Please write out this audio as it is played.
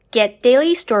Get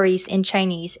daily stories in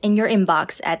Chinese in your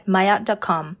inbox at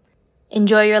maayot.com.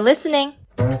 Enjoy your listening!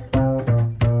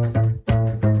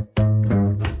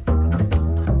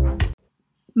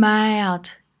 maayot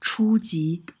初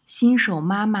级，新手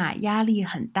妈妈压力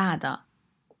很大的。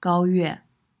高月，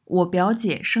我表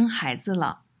姐生孩子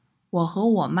了，我和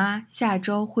我妈下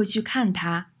周会去看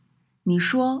她。你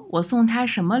说我送她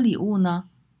什么礼物呢？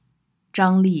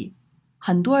张丽，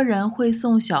很多人会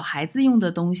送小孩子用的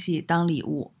东西当礼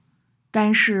物，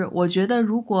但是我觉得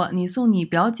如果你送你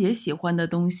表姐喜欢的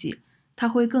东西，她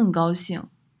会更高兴。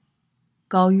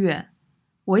高月，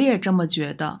我也这么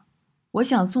觉得，我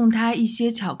想送她一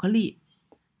些巧克力，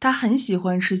她很喜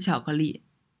欢吃巧克力。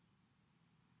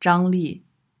张丽，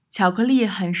巧克力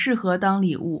很适合当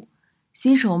礼物，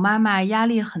新手妈妈压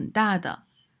力很大的，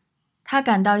她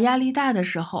感到压力大的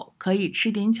时候可以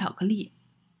吃点巧克力。